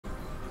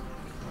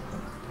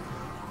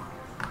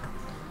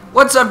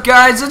What's up,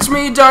 guys? It's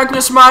me,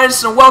 Darkness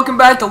Midas, and welcome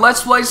back to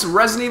Let's Play some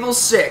Resident Evil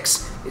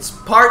 6. It's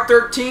part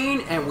 13,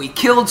 and we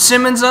killed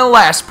Simmons in the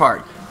last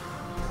part.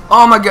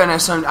 Oh my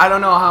goodness, I don't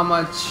know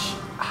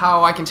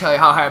how I can tell you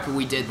how happy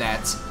we did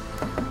that.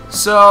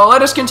 So,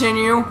 let us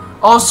continue.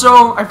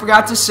 Also, I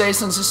forgot to say,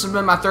 since this has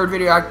been my third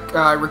video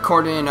I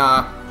recorded in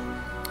a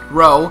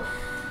row,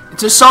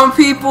 to some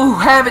people who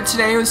have it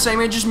today, the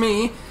same age as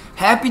me,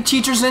 Happy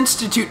Teachers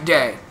Institute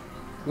Day.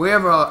 We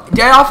have a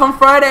day off on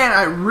Friday, and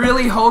I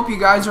really hope you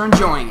guys are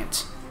enjoying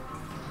it.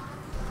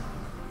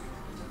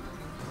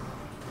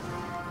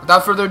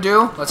 Without further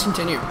ado, let's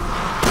continue.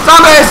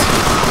 Zombies!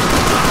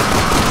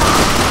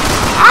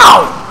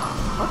 Ow!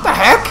 What the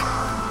heck?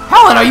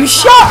 Helena, you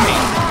shot me!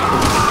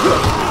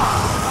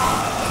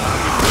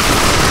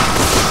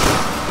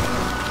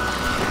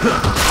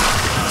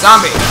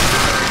 Zombie!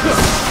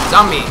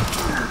 Zombie!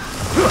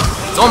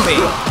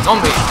 Zombie!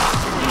 Zombie!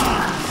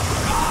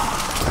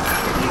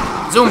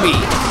 Zombie!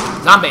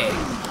 Zombie!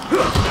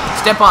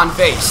 Step on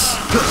face.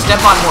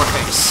 Step on more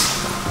face.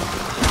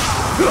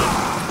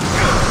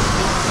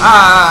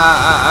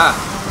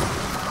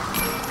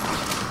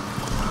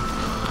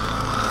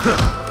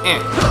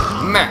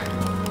 Meh.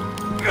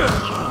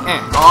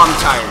 Oh, I'm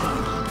tired.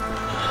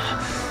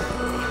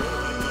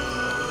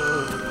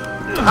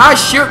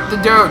 Shoot the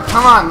dude.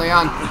 Come on,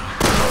 Leon.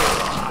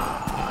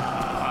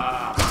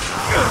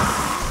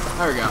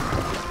 There we go.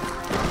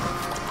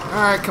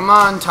 Alright, come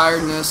on,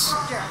 tiredness.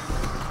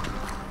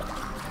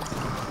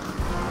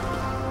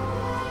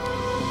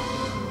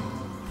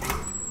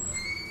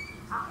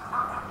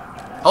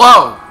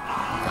 Hello!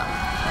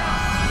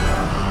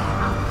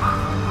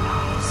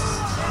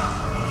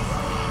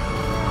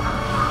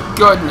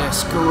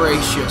 Goodness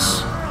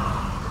gracious.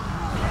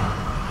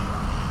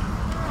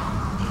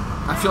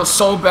 I feel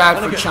so bad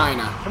for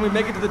China. Can we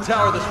make it to the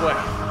tower this way?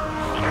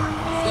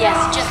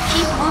 Yes, just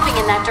keep moving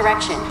in that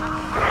direction.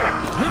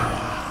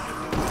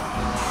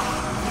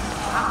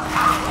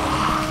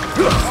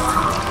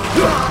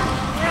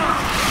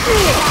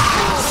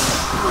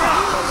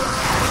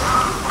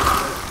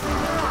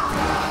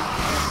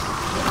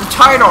 I'm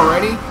tired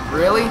already?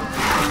 Really?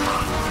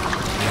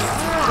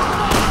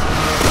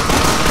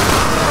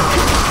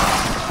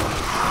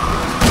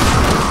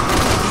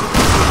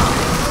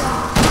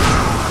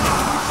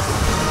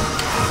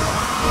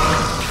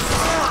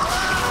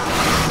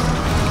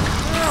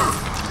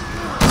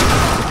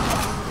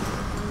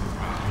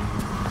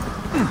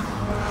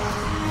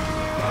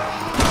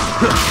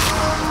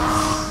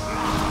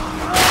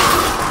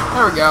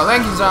 There we go.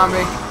 Thank you,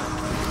 zombie.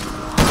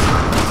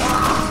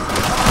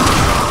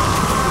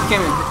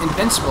 Became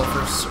invincible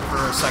for a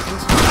second.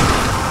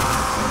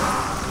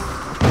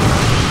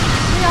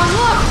 Leon,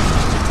 look!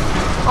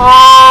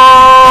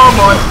 Oh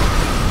boy.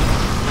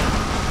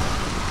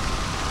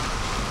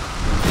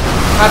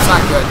 That's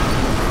not good.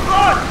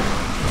 Run!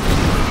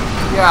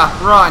 Yeah,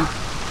 run.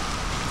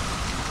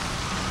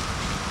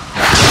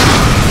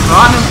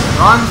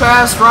 Run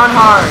fast, run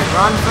hard.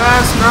 Run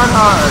fast, run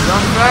hard.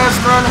 Run fast,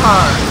 run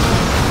hard.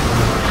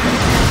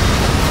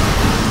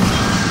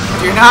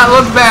 Do not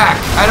look back.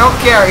 I don't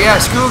care. Yeah,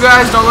 school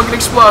guys don't look at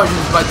explosions,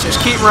 but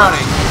just keep running.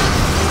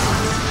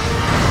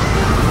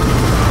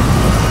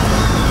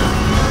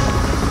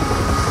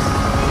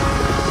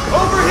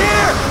 Over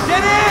here!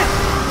 Get in!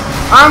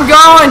 I'm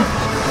going!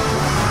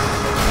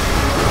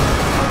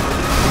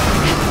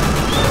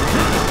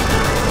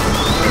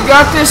 You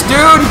got this,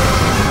 dude!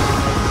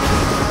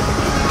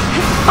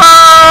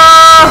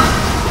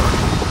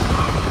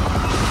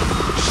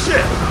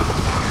 Shit!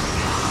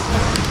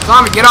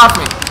 Zombie, get off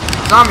me!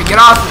 Zombie, get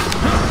off me!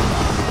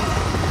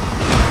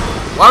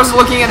 Why was it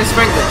looking at his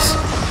fingers?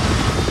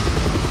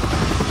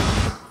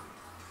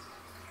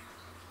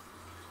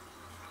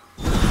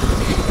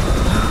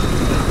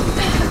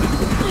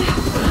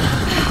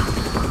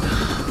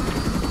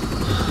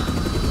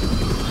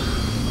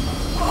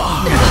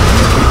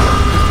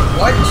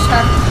 What just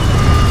happened?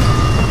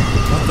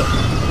 What the?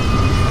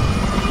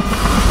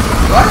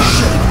 What?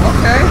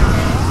 Okay.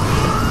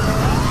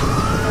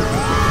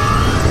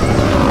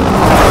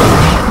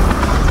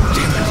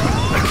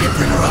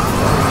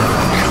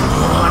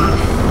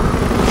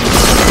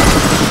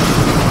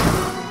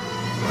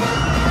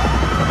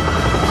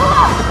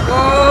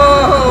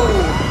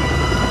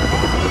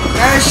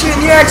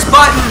 Shooting the X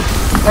button!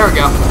 There we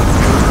go.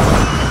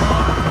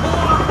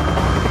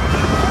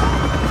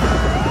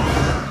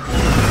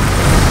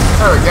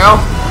 There we go.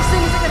 These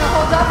things are gonna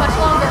hold up much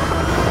longer.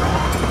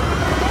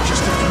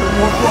 Just a few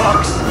more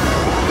blocks.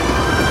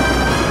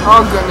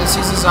 Oh goodness,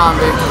 he's a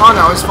zombie. Oh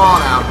no, he's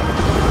falling out.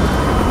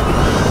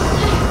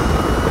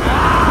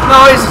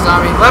 No, he's a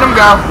zombie. Let him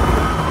go.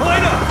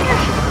 Line up!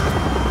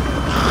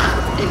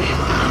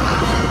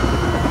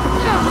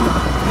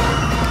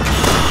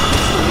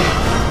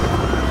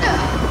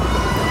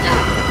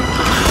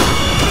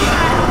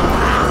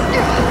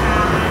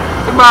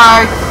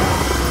 Goodbye.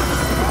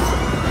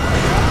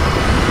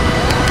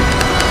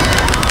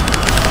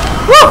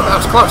 Woo! That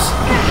was close.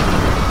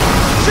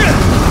 Shit!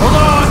 Hold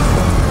on!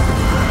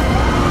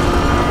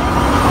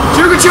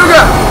 Chuga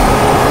chuga!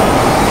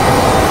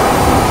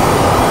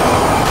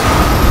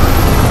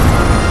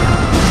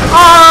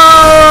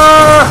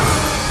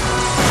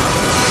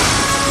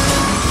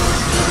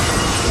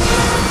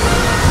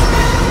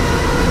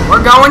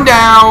 going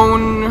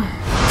down.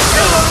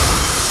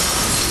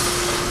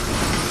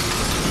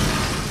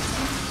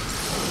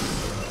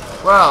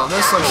 Well,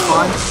 this looks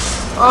fun.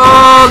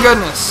 Oh,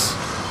 goodness.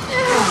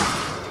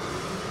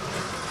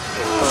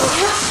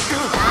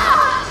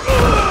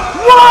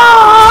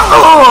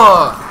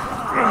 Whoa!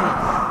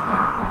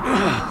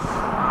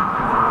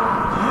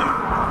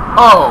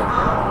 Oh,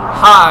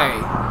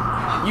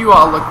 hi. You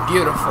all look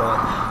beautiful.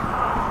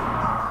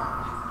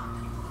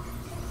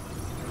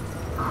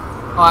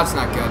 Oh, that's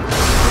not good.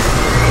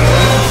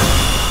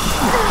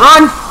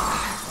 Run!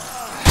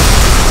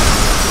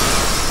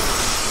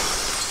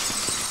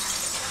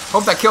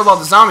 Hope that killed all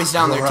the zombies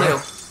down there, too.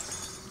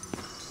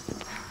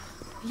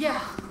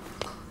 Yeah.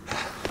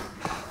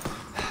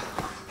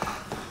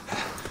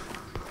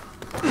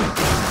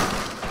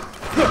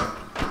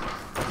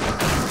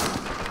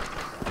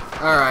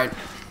 Alright.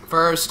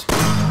 First,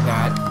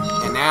 that.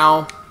 And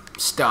now,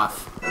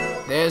 stuff.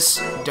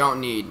 This, don't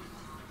need.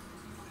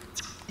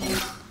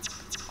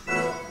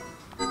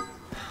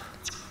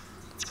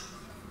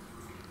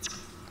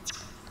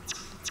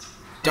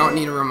 Don't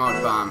need a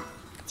remote bomb.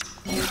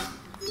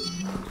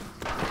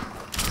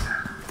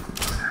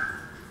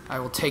 I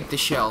will take the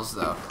shells,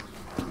 though.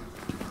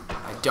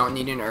 I don't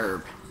need an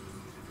herb.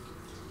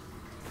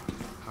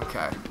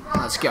 Okay,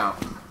 let's go.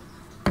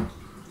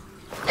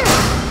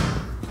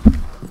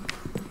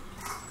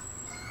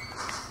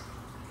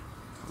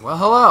 Well,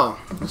 hello.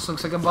 This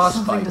looks like a boss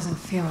Something fight. doesn't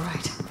feel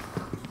right.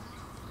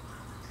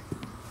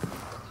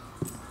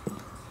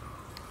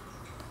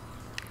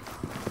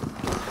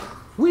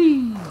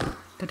 Whee!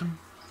 Ta-dum.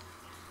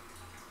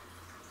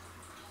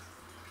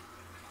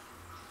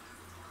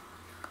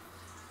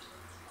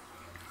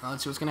 Well,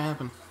 let's see what's gonna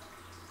happen.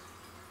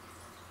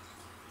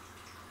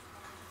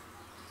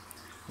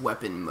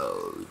 Weapon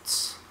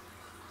modes.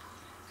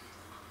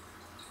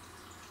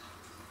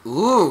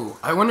 Ooh,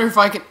 I wonder if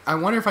I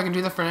can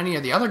do that for any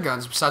of the other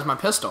guns besides my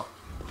pistol.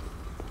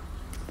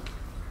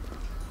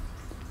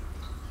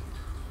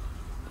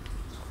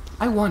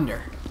 I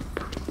wonder.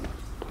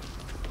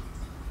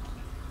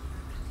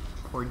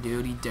 Poor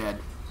dude, he dead.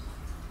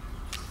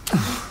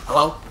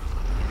 Hello?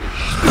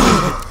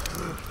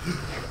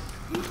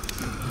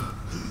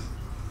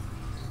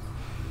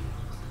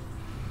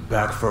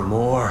 Back for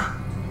more.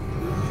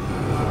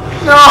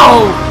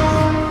 No!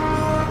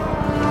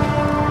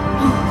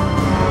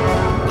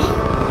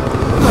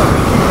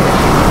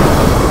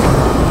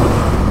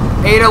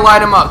 Ada,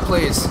 light him up,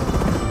 please.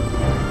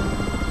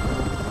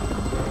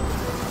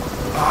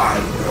 I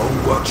know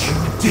what you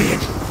did.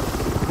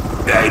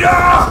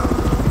 Ada!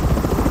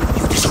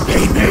 You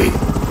disobeyed me.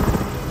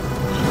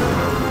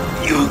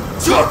 You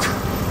took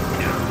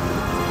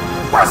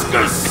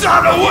Wesker's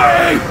son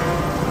away!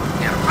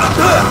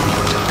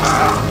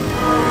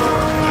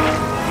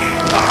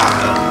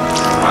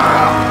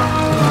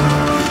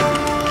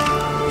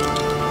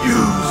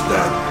 Use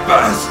that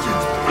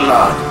bastard's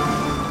blood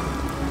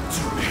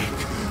to make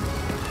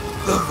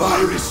the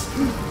virus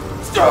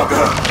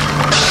stronger!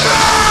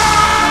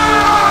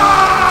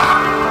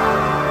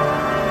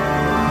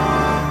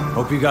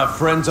 Hope you got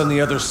friends on the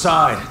other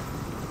side,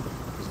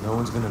 because no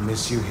one's gonna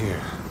miss you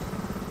here.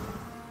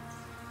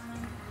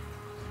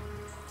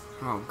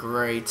 Oh,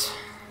 great.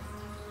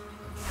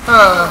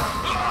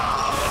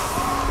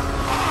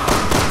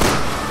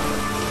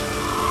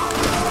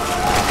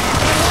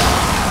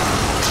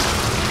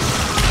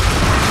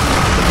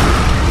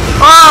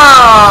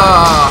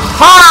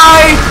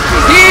 Hi!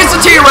 He's a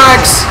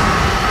T-Rex!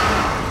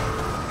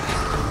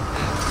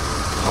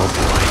 Oh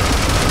boy.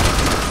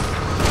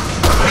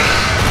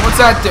 What's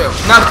that do?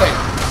 Nothing.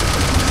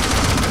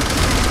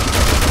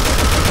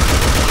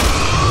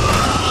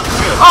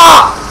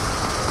 Ah!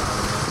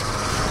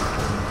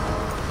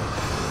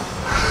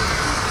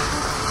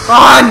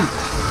 Run!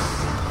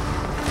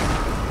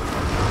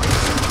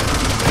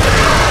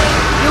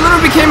 He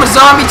literally became a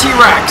zombie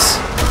T-Rex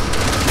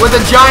with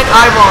a giant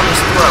eyeball in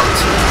his throat.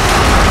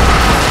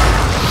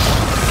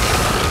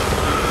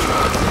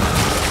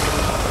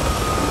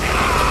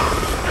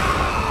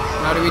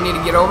 Now do we need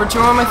to get over to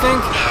him, I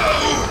think?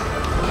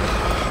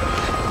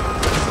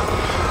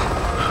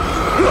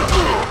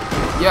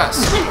 Yes.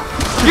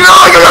 Yo,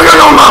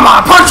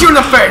 mama! Punch you in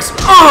the face!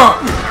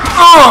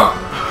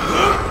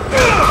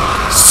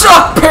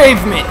 Suck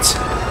pavement!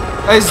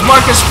 As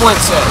Marcus Flint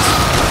says.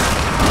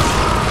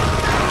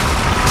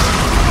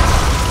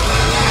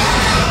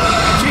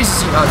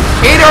 Jesus,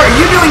 Ada, are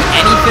you doing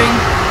anything?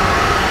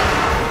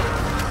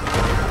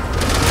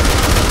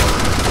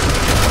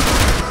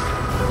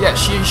 Yeah,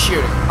 she is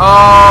shooting.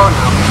 Oh,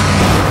 no.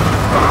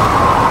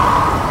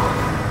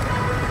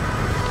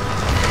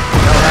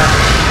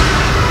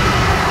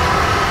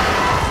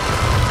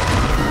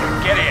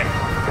 Get in.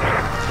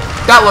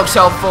 That looks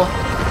helpful.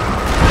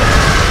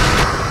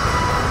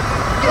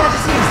 Glad to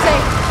see you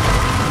safe.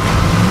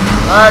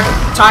 Alright,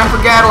 time for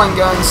Gatling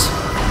guns.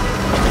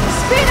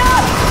 Speed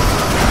up!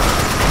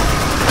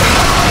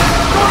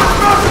 Go as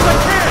fast as I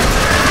can!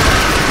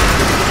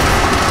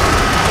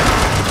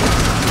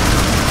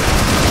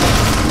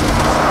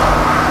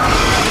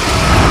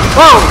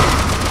 Whoa!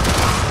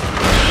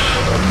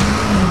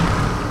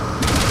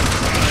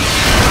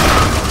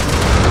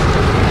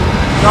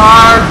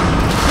 Guard!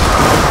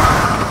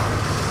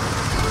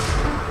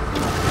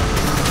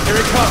 Here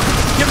it comes.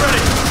 Get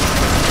ready.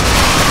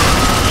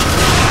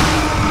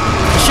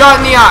 Shot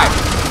in the eye.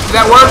 Did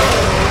that work?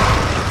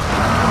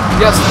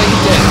 Yes, I think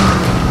it did.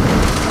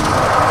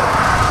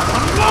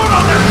 Unload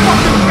on that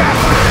fucking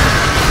bastard!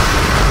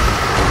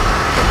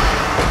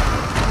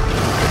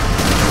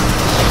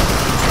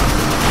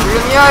 Shoot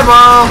in the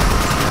eyeball.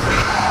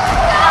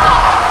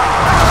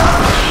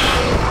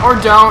 Or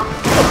don't.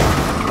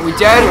 Are we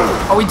dead?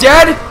 Are we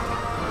dead?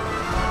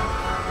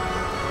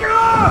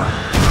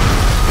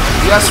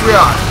 Yes, we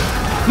are.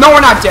 No,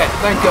 we're not dead.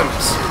 Thank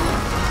goodness.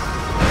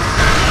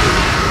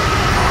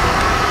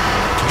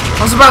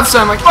 I was about to say,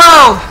 I'm like,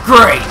 oh,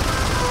 great.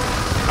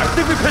 I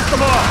think we pissed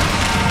them off.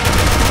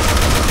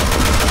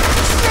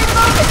 Stay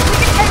focused.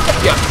 We can take them.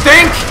 You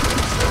think?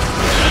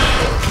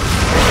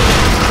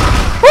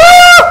 Woo!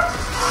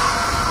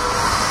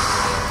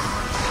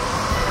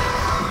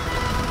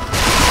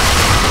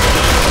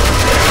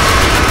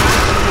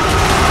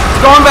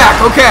 It's going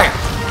back. Okay.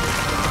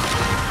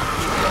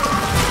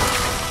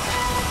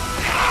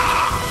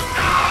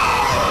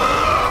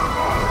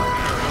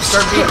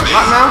 Start being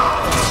hot now.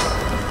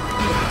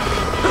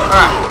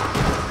 Alright.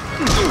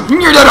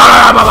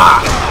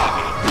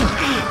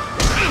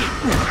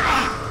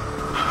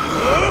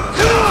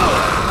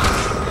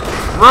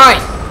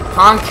 Right,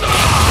 punk.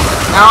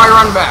 Now I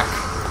run back.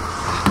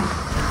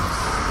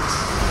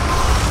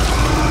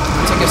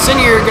 Take a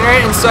senior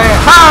grenade and say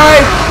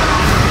hi!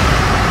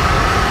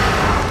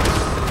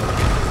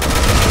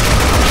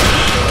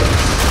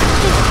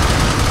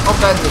 Hope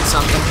that did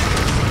something.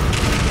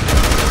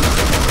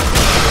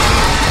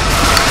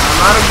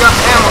 I'm out of gun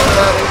ammo for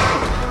that.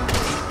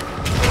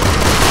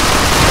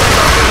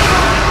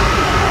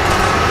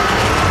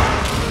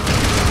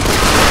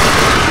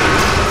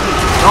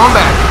 Going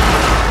back.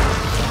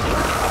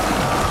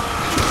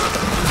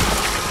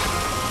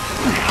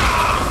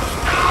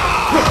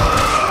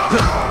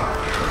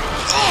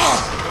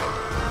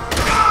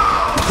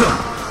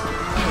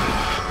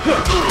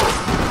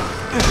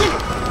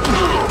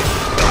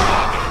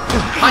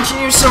 Punching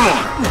you some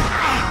more.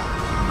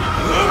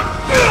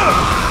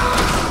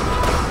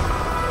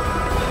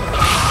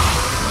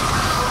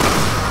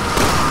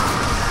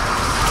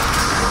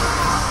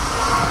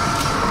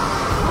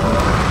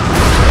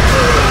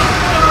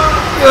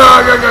 Go.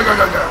 I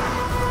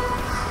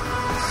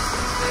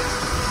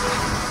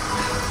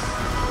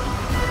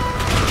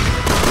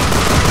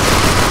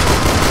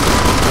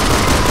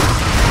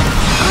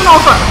don't know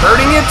if I'm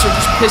hurting it or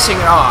just pissing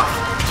it off.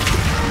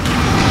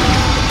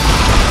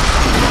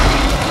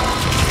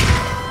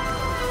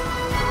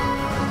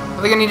 I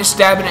think I need to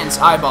stab it in its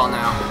eyeball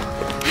now.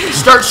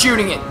 Start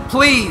shooting it,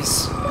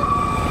 please!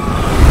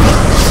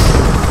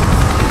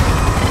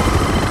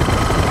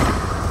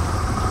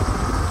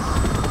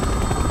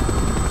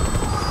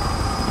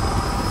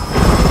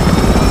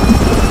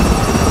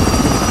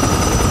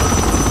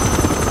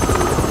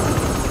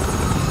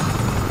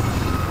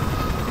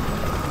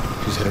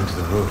 She's heading to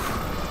the roof.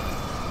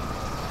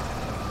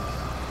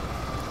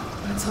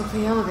 Let's hope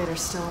the elevator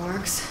still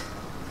works.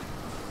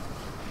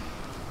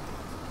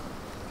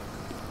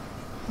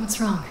 What's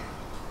wrong?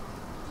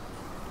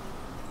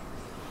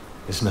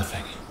 It's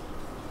nothing.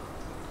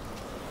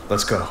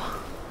 Let's go.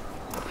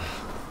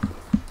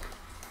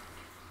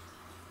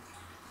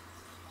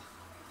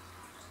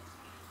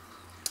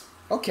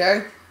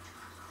 Okay.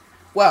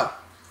 Well.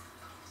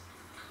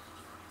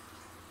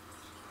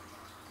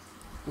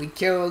 We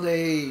killed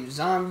a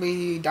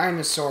zombie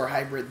dinosaur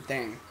hybrid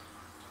thing.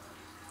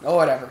 Oh,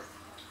 whatever.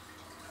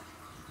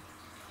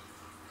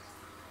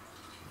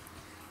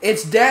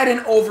 It's dead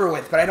and over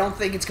with, but I don't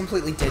think it's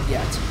completely dead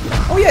yet.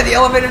 Oh yeah, the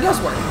elevator does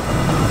work.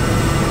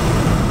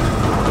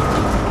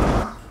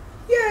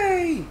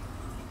 Yay!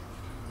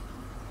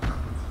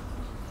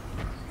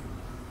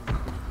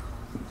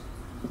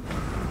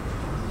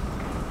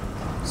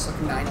 It's like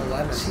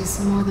 9/11. She's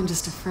more than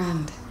just a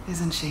friend,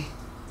 isn't she?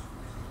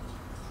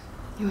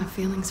 You have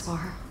feelings for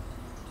her?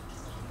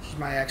 She's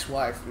my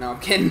ex-wife. No, I'm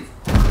kidding.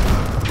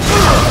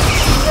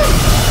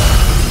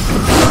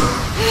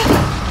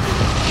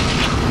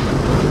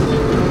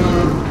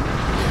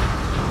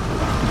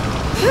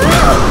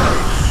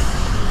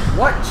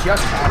 What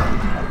just happened?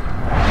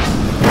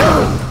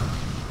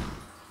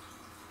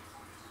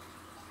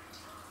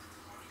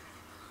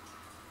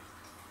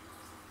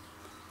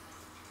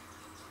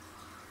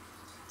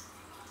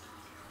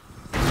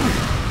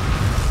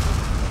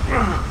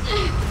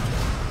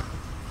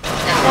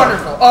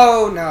 Wonderful.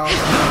 Oh no.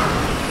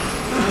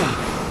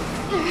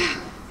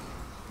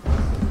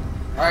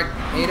 Alright,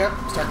 Ada,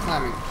 start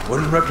climbing.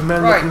 Wouldn't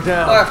recommend Right, looking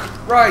down. left,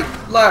 right,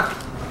 left,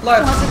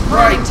 left, Wasn't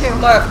right, planning to.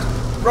 left,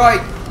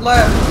 right,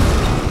 left,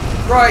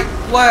 right,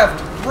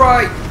 left,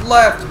 right,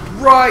 left,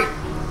 right,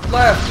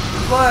 left,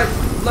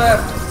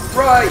 left,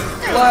 right,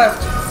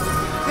 left.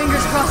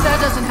 Fingers crossed that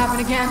doesn't happen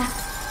again.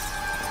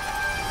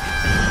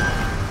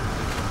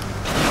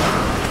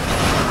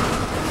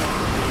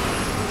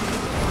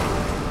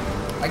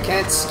 I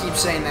can't keep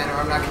saying that or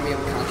I'm not going to be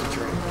able to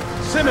concentrate.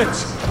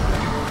 Simmons!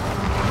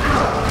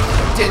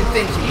 didn't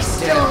think he was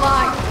dead. Still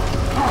alive.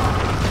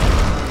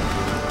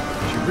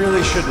 She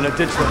really shouldn't have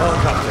ditched the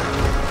helicopter.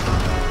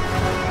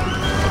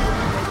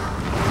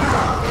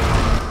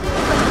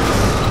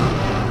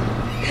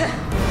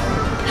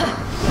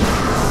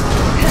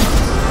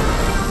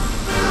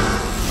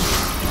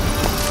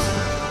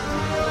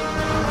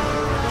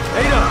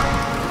 Ada!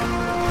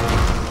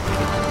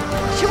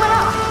 She went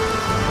up.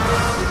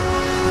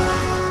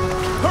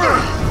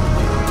 Hurry!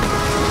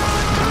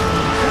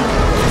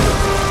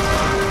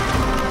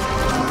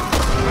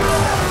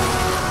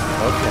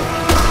 Okay.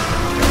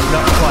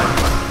 Enough fighting.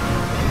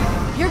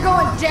 You're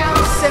going down,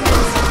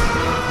 Simmons.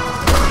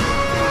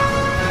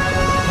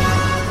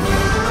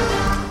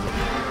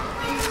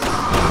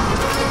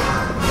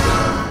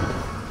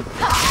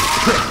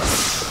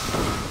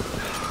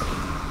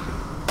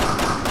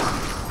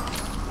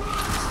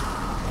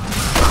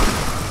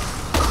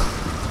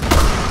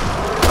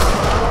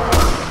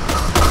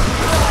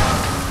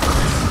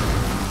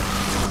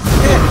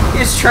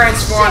 He's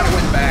transformed and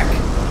went back.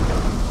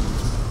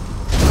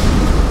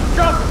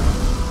 Jump!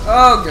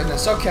 Oh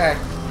goodness, okay.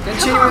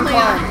 Continuing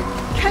climbing.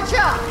 Catch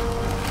up.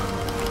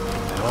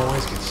 I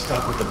always get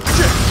stuck with the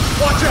shit.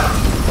 Watch out!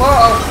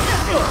 Whoa!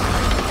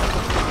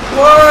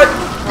 What?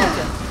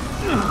 Okay.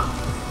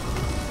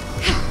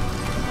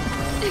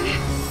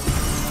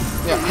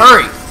 Yeah,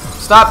 hurry!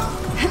 Stop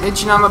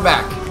itching on my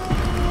back.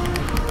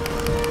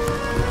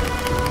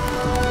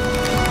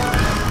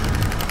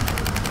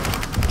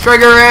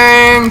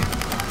 Triggering!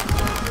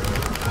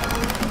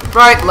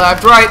 Right,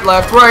 left, right,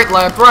 left, right,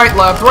 left, right,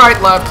 left, right,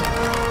 left.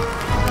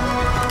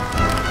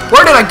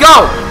 Where did I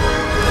go?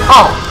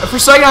 Oh, for a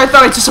second I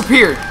thought I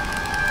disappeared.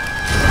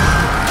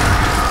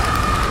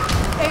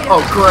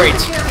 Oh, great.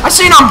 I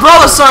see an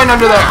umbrella sign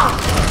under there.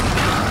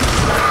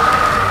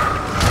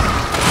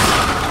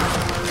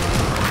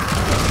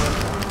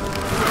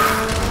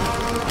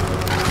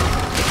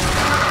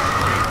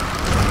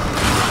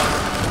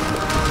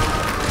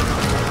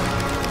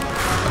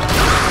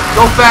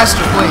 Go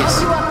faster,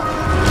 please.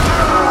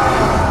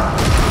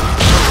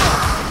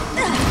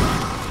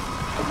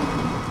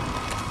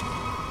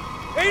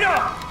 Ada!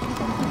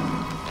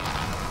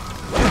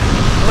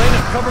 Elena,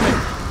 cover me.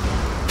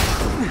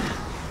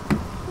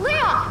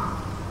 Leon!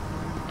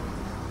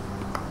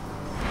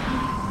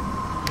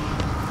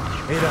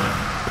 Ada,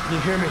 can you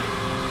hear me?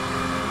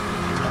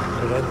 Don't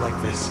let it end like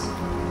this.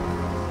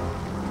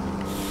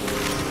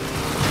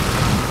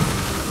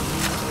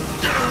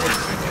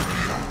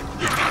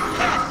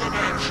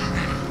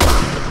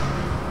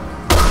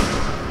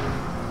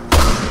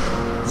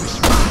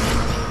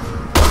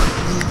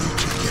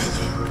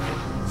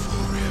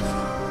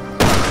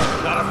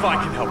 Not if I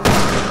can help you.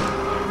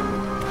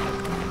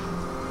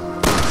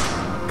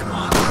 Come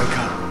on, wake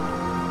up.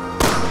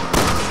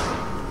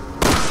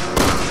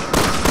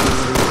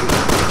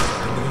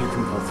 I know you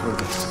can pull through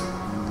this.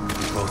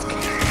 We both can.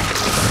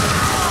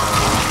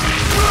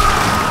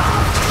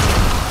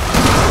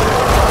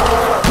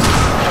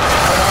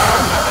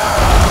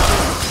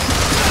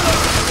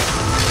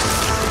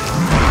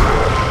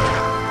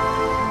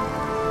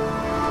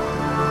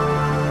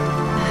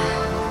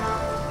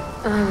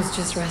 I was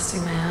just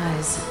resting my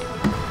eyes.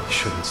 You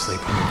shouldn't sleep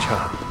on your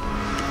job.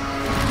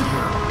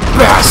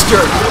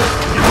 Bastard!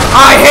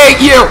 I hate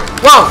you!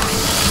 Whoa!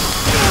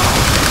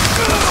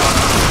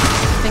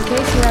 In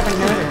case you haven't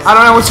noticed. I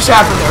don't know what just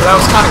happened there. That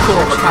was kind of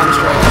cool, but kind of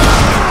strange.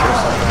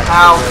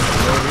 Ow.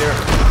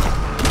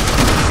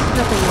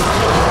 Nothing wrong.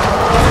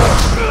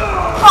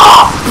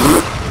 Oh!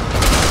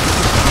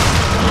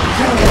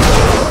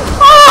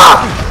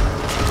 Ah!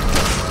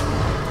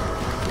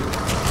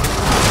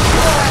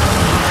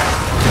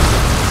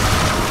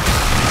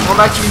 Well,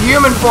 back to your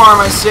human form,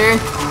 I see.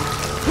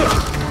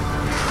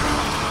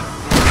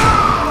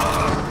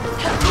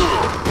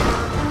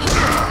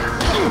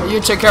 You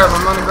take care of him.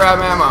 I'm gonna grab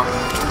ammo.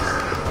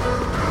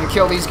 I'm gonna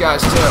kill these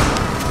guys too.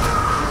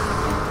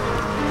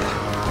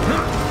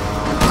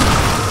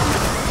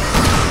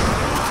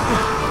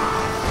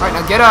 Alright,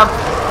 now get up.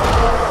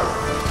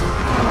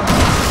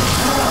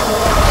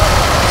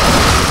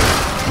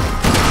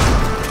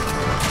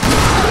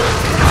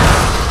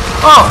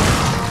 Oh!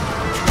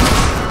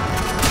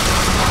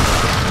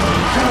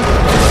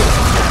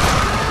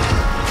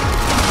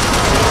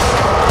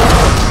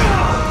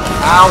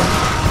 Ow.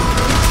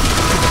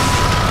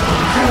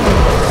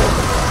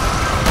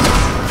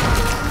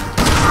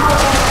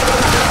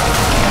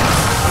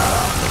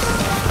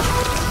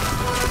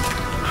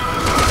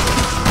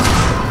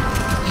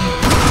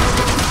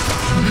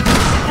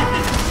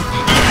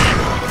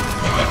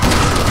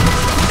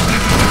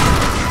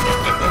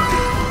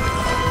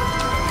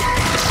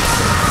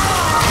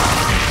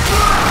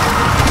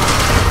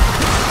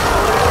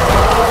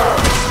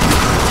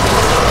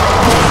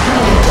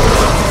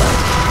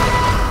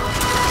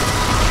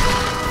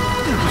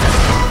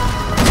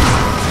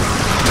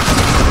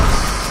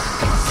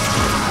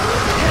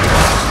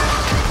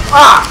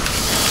 Ah!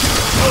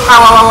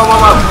 Ow, ow, ow, ow,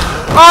 ow, ow.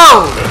 Oh!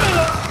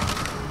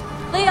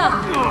 Leon!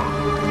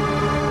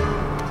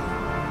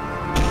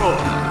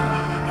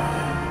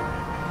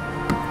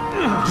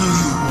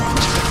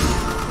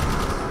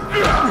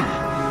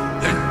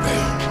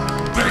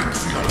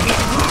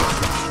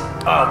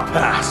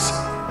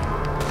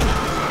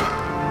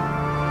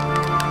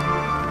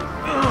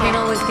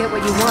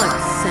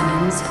 blood,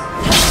 Simmons.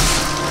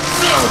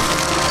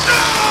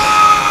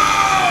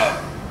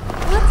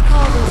 Let's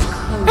call this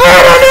close.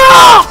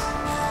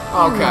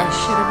 Okay. I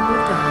should have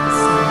moved on,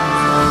 Simmons.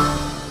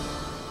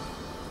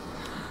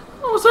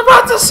 I was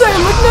about to say,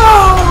 but no!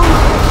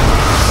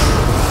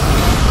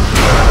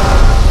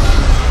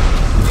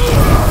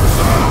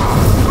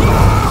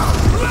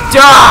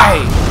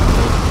 Die!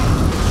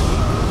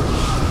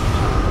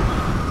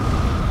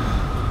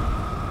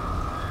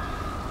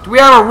 Do we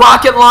have a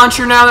rocket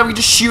launcher now that we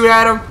just shoot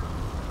at him?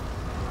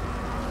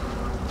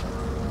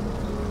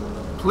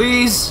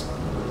 Please?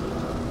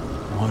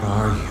 What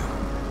are you?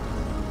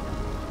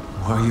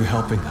 Why are you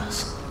helping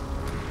us?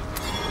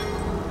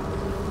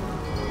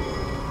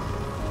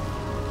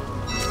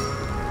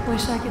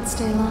 Wish I could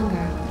stay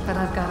longer, but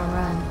I've got to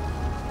run.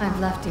 I've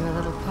left you a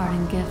little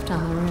parting gift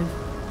on the roof.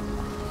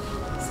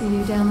 See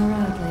you down the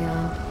road,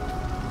 Leon.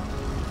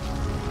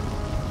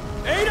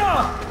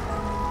 Ada!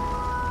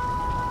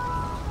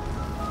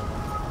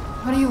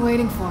 What are you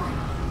waiting for?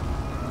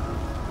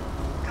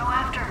 Go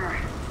after her.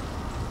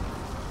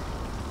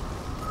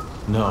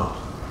 No.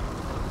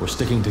 We're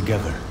sticking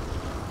together.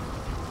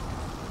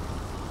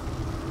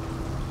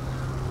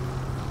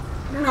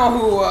 I don't know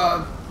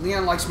who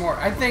Leon likes more.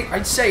 I think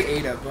I'd say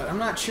Ada, but I'm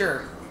not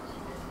sure.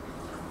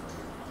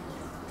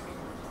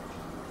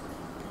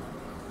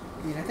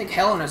 I mean, I think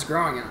Helena's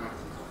growing on him.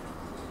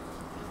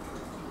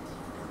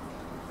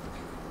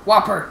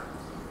 Whopper.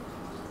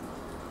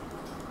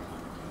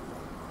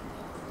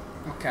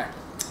 Okay.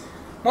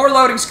 More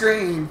loading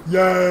screen.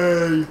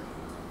 Yay.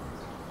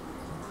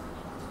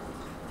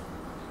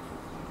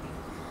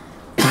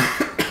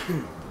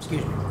 Excuse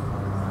me.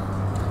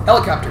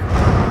 Helicopter.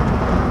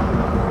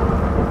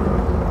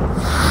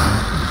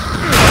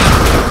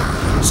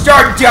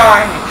 Start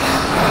dying.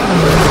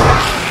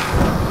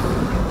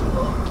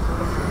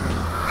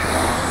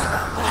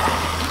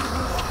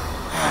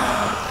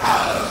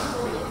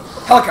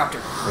 Helicopter.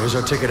 There's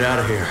our ticket out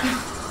of here.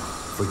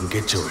 If we can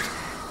get to it.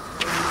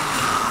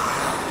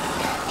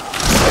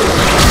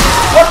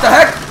 What the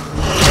heck?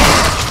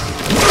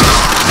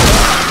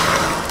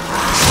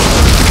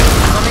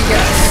 Let me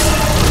guess.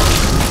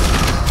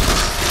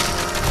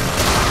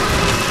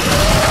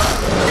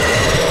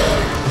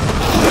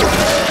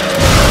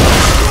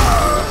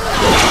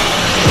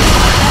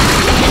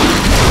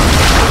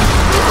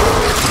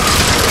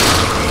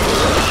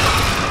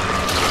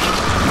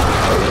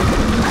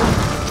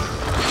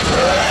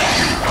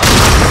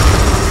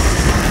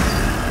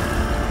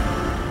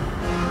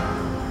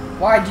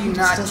 Why do you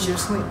not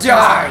just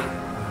die?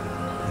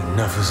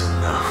 Enough is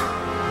enough.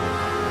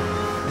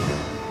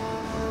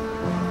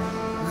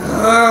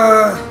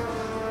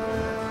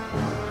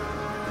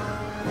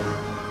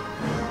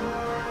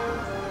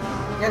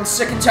 Getting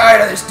sick and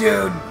tired of this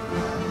dude.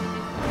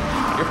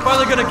 You're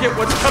finally gonna get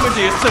what's coming to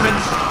you,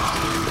 Simmons.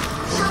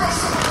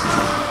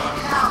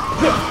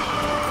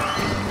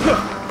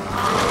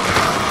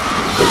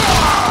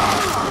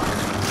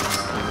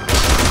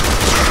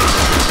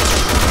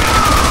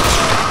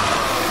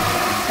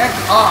 Heck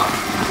off.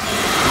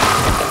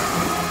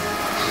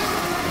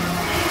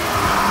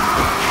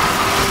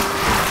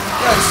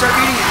 Good, start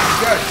eating it.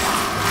 Good.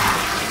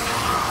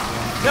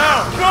 Now,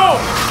 go!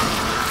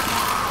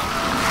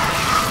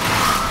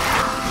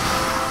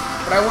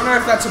 But I wonder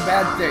if that's a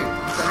bad thing.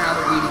 For now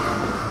they're eating them.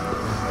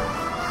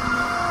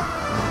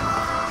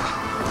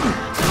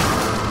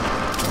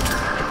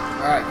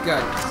 Alright,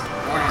 good.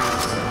 More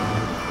animals.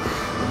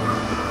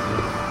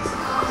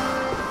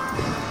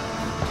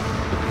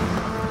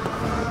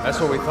 That's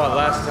what we thought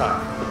last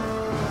time.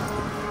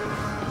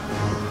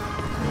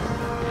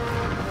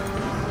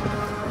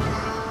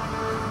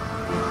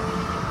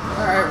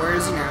 Alright, where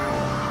is he now?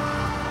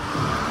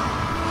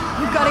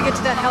 We've got to get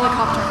to that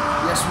helicopter.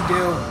 Yes, we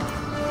do.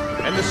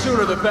 And the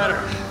sooner the better.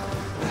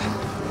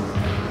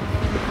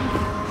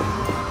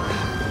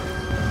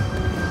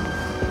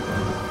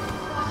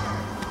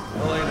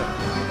 Elena.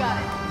 You got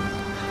it.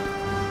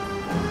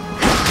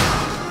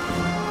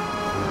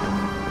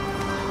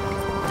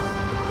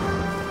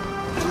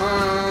 Come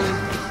on.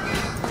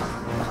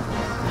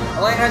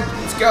 Elena,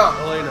 let's go.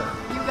 Elena.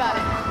 You got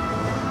it.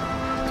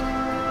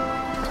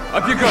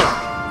 Up you go.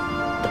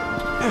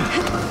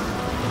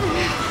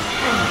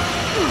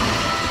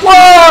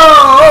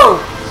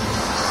 Whoa!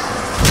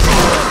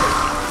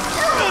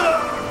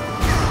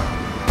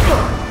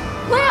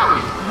 Leon!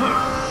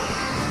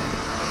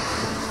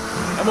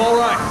 I'm all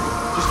right.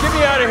 Just get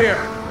me out of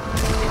here.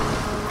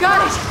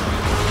 Got it. It's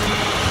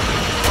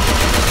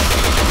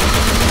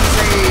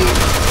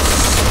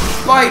a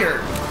spider.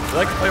 You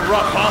like to play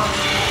rough, huh?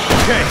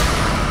 Okay.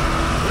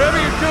 Whatever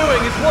you're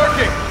doing is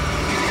working.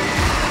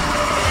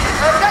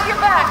 I've got your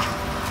back.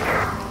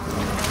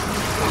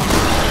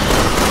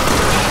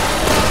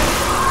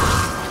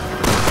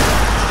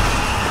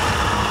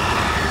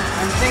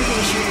 I'm thinking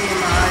shooting in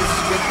the eyes is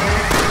a good thing.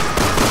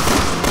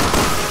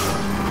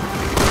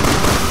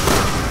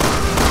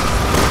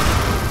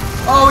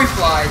 Oh, he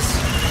flies.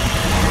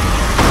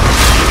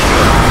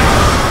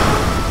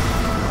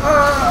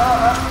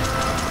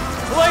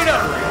 Elena,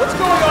 what's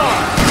going on?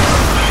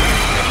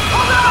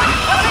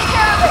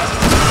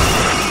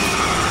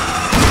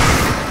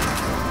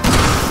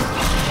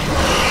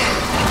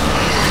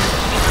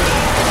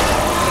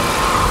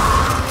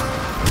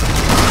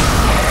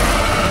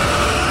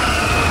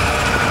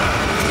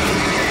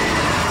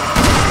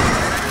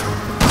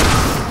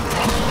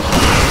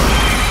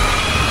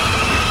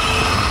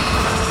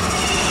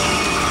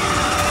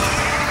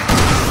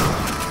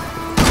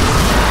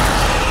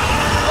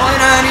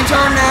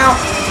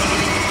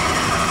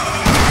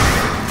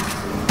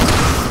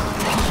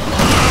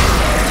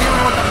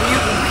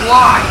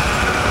 fly.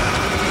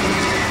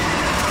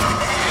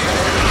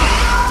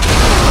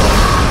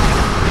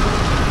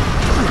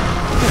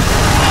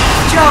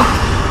 Jump!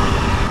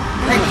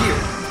 Thank you.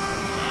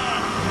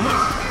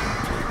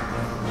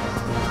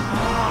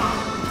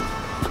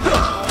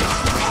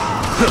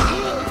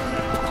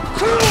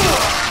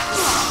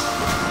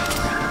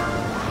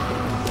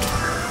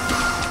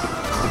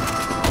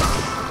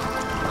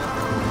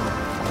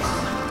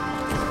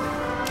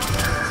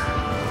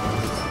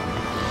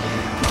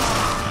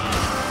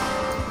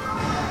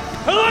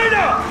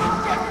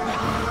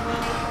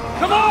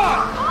 Come on!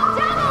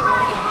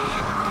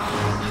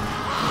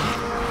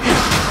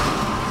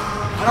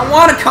 I don't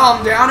want to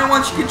calm down. I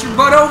want you to get your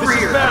butt over This is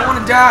here. bad. I don't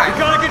want to die. We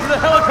gotta get to the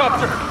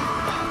helicopter!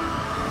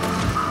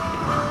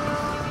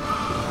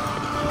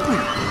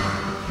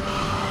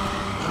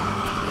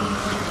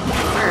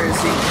 Where is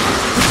he?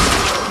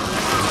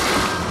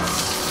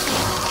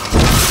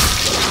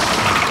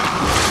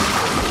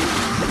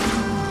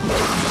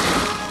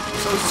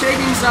 So it's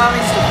taking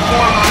zombies to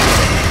form on.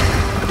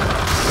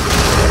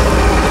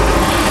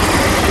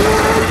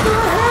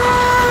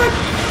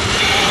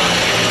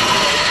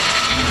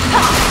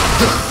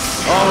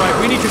 Alright,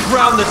 we need to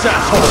ground this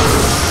asshole.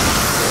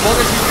 As long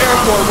as he's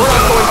airborne, we're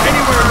not going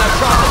anywhere in that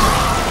chopper.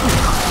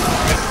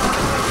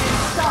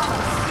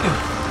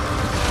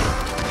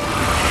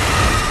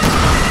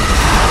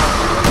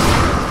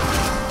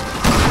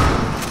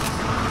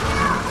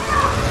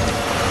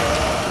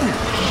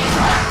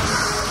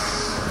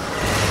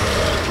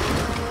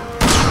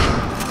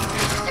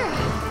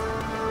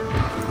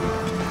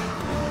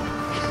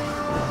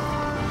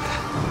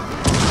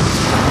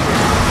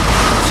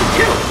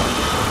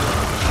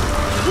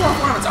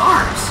 One of its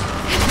arms.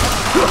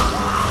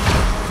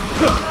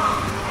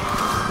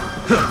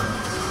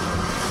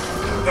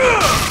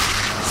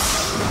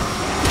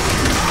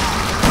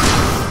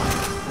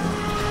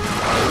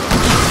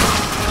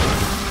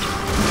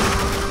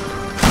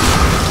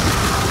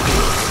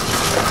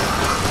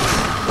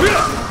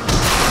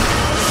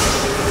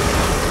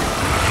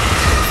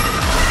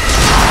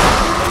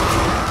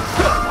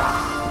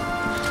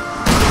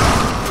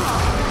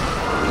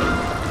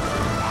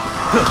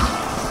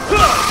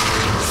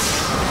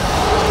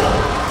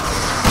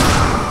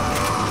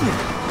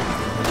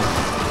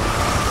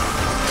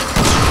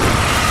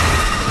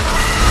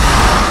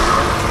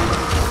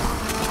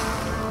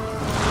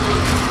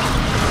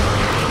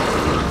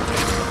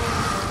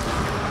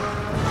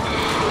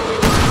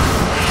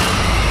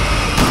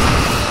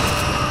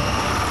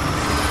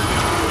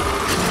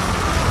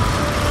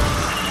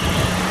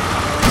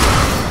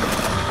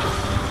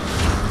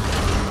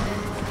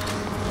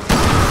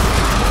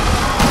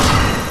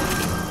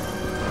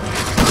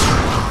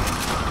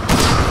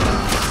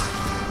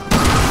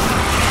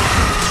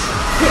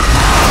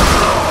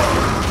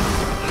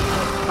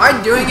 Am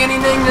I doing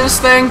anything to this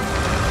thing?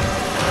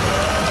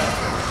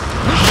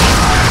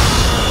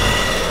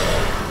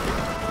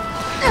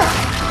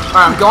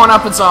 Alright, I'm going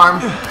up its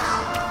arm.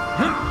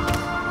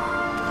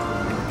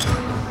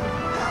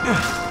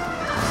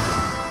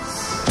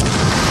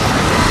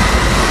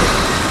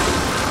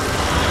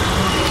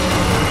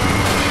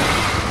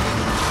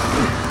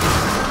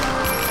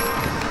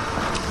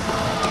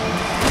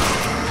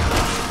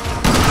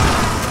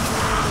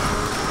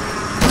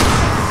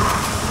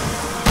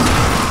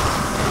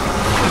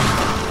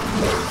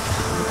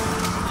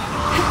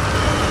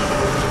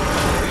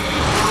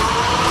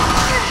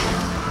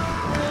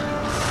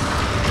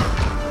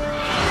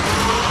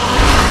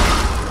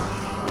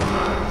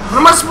 What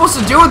am I supposed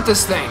to do with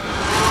this thing?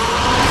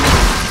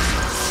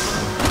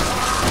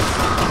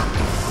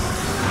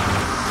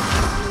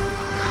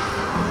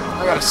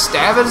 I gotta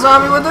stab at a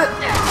zombie with it?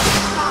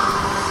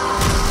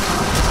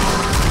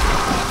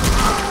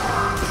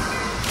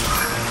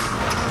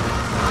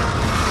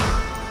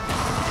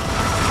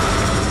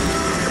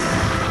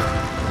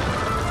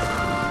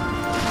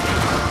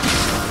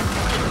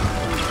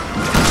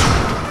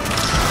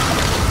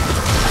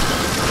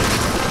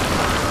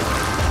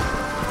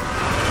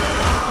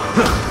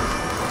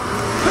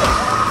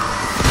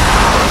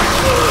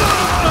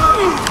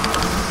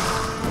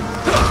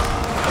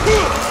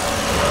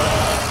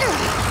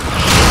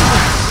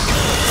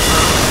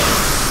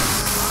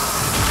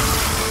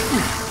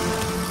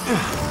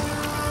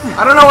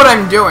 I don't know what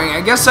I'm doing.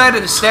 I guess I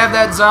had to stab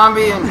that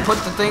zombie and put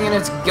the thing in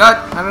its gut.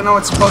 I don't know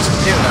what's supposed to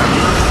do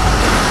though.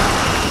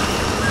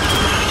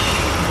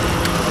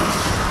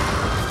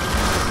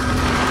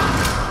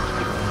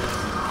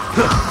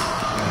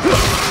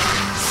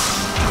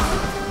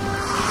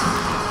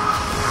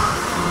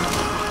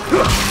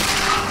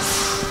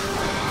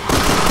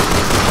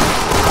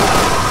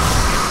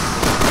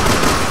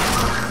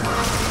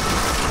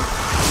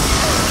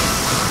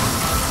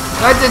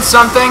 That did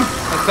something,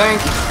 I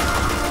think.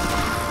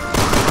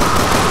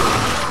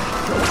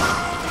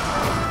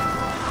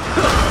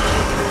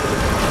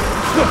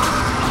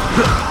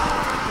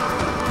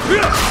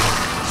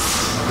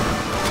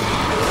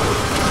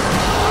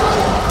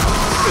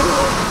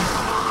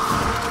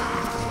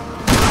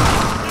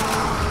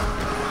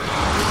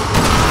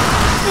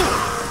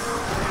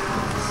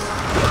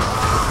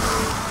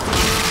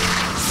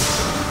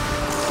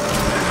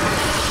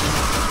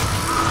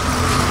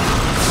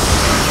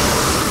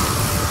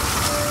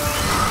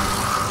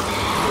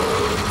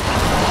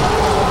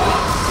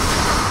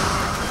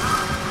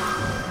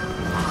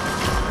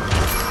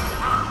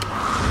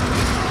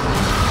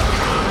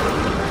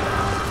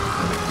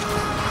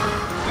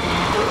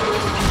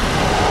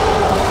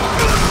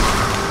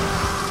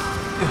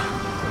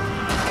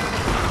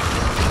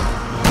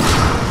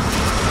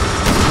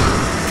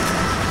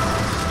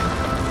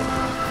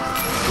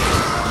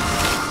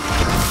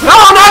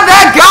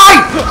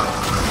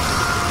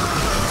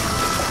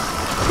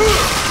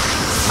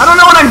 I don't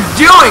know what I'm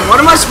doing. What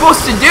am I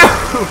supposed to do?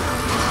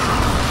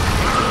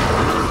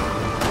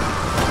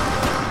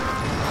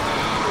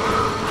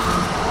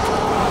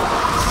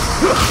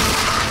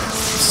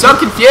 So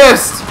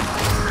confused.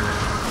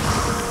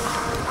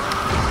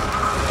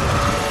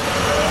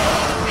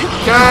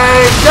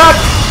 Okay, duck.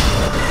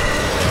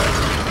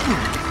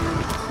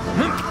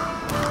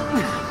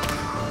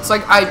 It's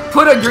like I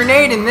put a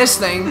grenade in this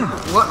thing.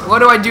 What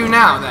do I do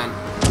now then?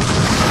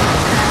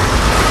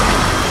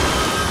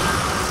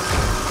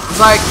 It's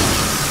like,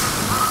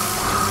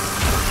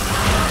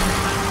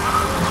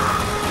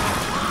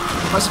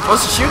 am I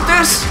supposed to shoot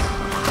this?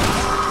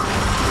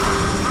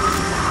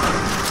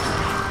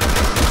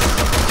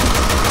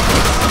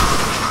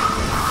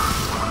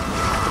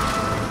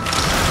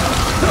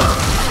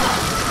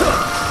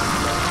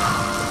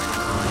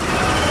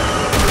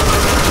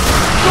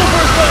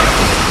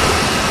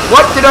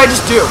 What did I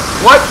just do?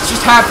 What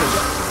just happened?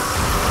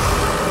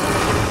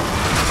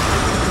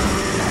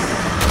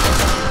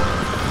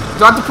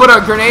 Do I have to put a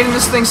grenade in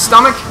this thing's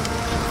stomach?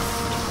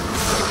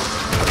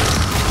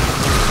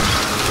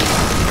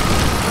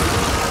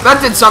 That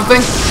did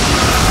something.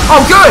 Oh,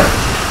 good!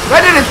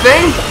 That did a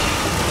thing!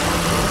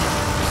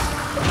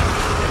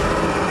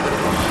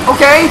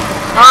 Okay.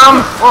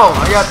 Whoa,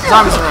 I got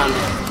zombies around me.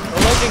 A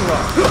lightning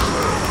rod.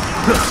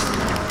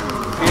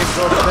 If he ain't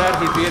broke that,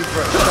 he'd be in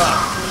for a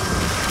shock.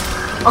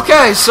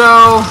 Okay,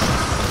 so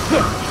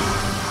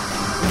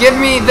give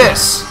me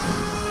this.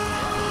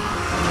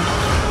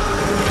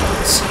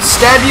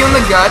 Stab you in the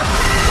gut.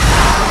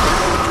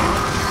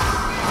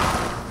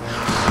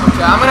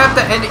 Okay, I'm gonna have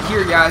to end it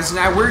here, guys.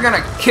 Now we're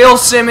gonna kill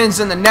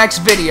Simmons in the next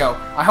video.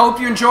 I hope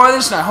you enjoy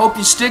this, and I hope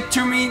you stick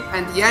to me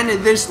at the end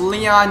of this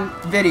Leon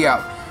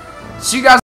video. See you guys.